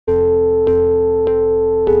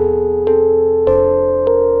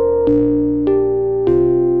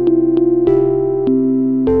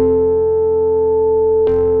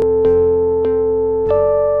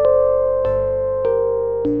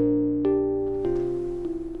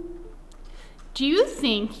Do you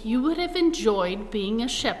think you would have enjoyed being a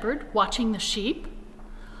shepherd watching the sheep?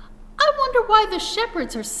 I wonder why the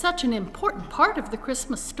shepherds are such an important part of the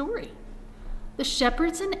Christmas story. The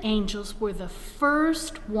shepherds and angels were the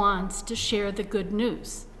first ones to share the good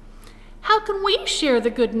news. How can we share the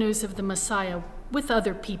good news of the Messiah with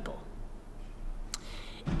other people?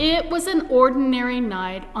 It was an ordinary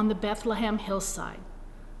night on the Bethlehem hillside.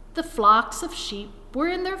 The flocks of sheep were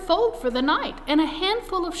in their fold for the night, and a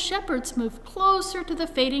handful of shepherds moved closer to the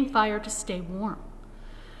fading fire to stay warm.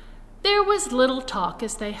 There was little talk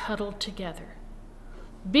as they huddled together.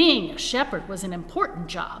 Being a shepherd was an important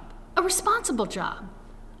job, a responsible job.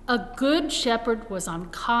 A good shepherd was on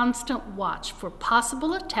constant watch for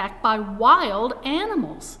possible attack by wild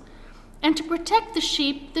animals. And to protect the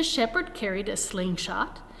sheep, the shepherd carried a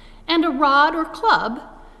slingshot and a rod or club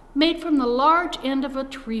made from the large end of a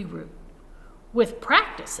tree root. With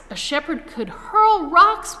practice, a shepherd could hurl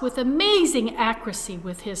rocks with amazing accuracy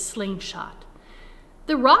with his slingshot.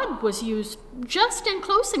 The rod was used just in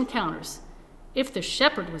close encounters. If the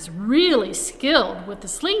shepherd was really skilled with the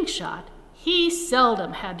slingshot, he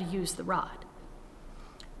seldom had to use the rod.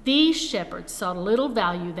 These shepherds saw little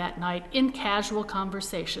value that night in casual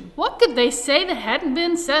conversation. What could they say that hadn't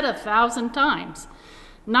been said 1,000 times?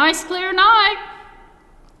 Nice clear night.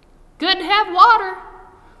 Good to have water.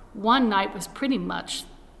 One night was pretty much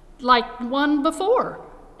like one before,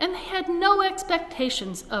 and they had no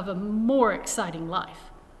expectations of a more exciting life.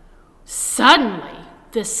 Suddenly,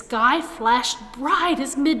 the sky flashed bright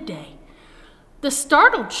as midday. The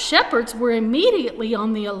startled shepherds were immediately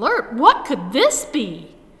on the alert. What could this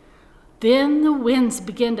be? Then the winds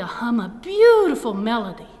began to hum a beautiful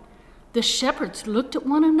melody. The shepherds looked at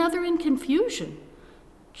one another in confusion.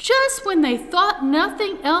 Just when they thought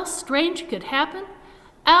nothing else strange could happen,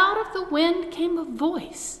 out of the wind came a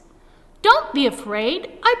voice. Don't be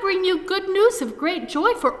afraid. I bring you good news of great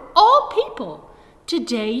joy for all people.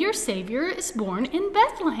 Today your Savior is born in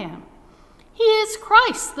Bethlehem. He is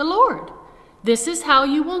Christ the Lord. This is how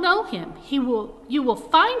you will know him. You will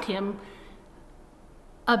find him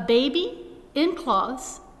a baby in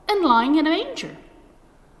cloths and lying in a manger.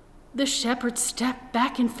 The shepherds stepped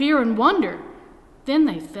back in fear and wonder. Then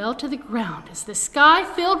they fell to the ground as the sky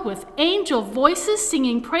filled with angel voices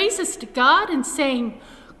singing praises to God and saying,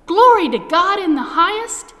 "Glory to God in the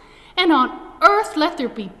highest, and on earth let there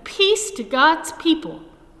be peace to God's people."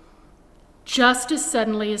 Just as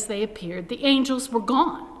suddenly as they appeared, the angels were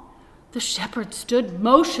gone. The shepherds stood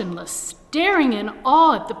motionless, staring in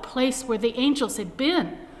awe at the place where the angels had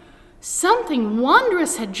been. Something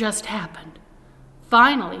wondrous had just happened.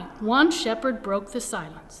 Finally, one shepherd broke the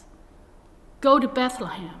silence. "Go to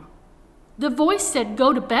Bethlehem." The voice said,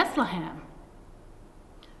 "Go to Bethlehem."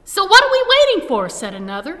 "So what are we waiting for?" said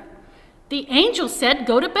another. "The angel said,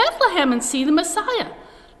 go to Bethlehem and see the Messiah.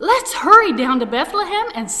 Let's hurry down to Bethlehem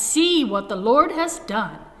and see what the Lord has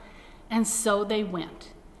done." And so they went.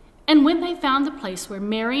 And when they found the place where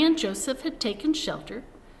Mary and Joseph had taken shelter,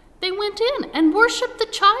 they went in and worshiped the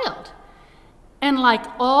child. And like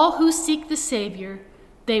all who seek the Savior,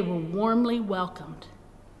 they were warmly welcomed.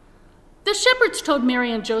 The shepherds told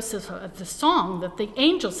Mary and Joseph of the song that the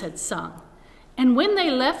angels had sung. And when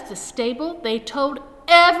they left the stable, they told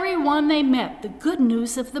everyone they met the good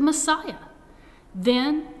news of the Messiah.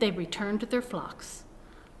 Then they returned to their flocks.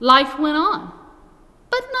 Life went on,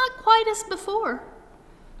 but not quite as before.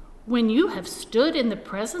 When you have stood in the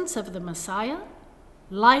presence of the Messiah,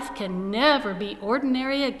 life can never be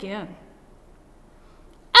ordinary again.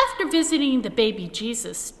 After visiting the baby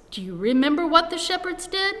Jesus, do you remember what the shepherds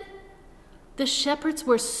did? The shepherds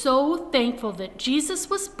were so thankful that Jesus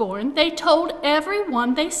was born, they told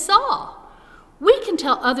everyone they saw. We can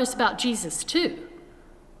tell others about Jesus too.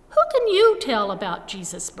 Who can you tell about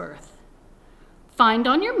Jesus' birth? Find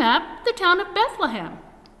on your map the town of Bethlehem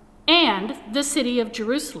and the city of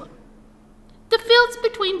Jerusalem. The fields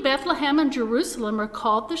between Bethlehem and Jerusalem are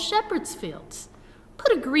called the shepherds' fields.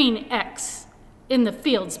 Put a green X in the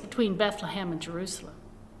fields between Bethlehem and Jerusalem.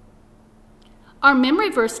 Our memory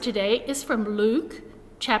verse today is from Luke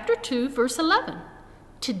chapter 2, verse 11.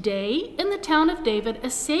 Today in the town of David, a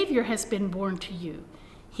Savior has been born to you.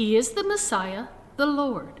 He is the Messiah, the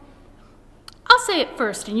Lord. I'll say it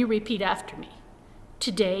first and you repeat after me.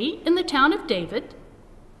 Today in the town of David,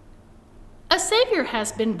 a Savior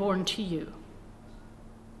has been born to you.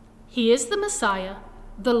 He is the Messiah,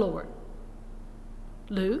 the Lord.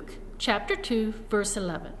 Luke chapter 2, verse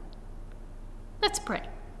 11. Let's pray.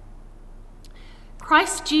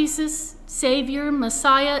 Christ Jesus, Savior,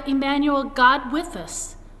 Messiah, Emmanuel, God with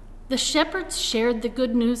us. The shepherds shared the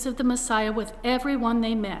good news of the Messiah with everyone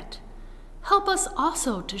they met. Help us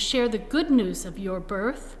also to share the good news of your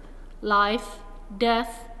birth, life,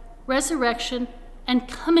 death, resurrection, and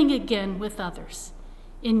coming again with others.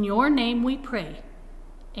 In your name we pray.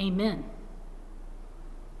 Amen.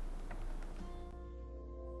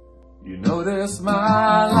 You noticed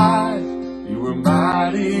my life, you were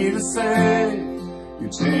mighty to save. You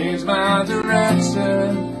changed my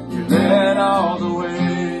direction, you led all the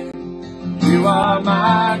way. You are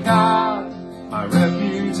my God, my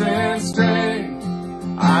refuge and strength.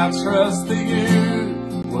 I trust that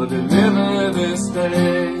you will deliver this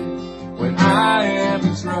day. When I am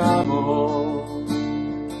in trouble,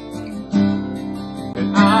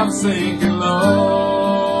 and I'm sinking low,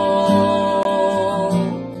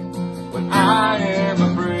 when I am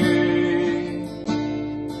afraid,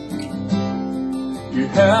 you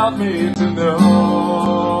help me to know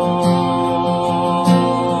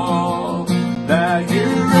that you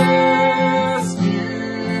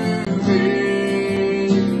rescue me.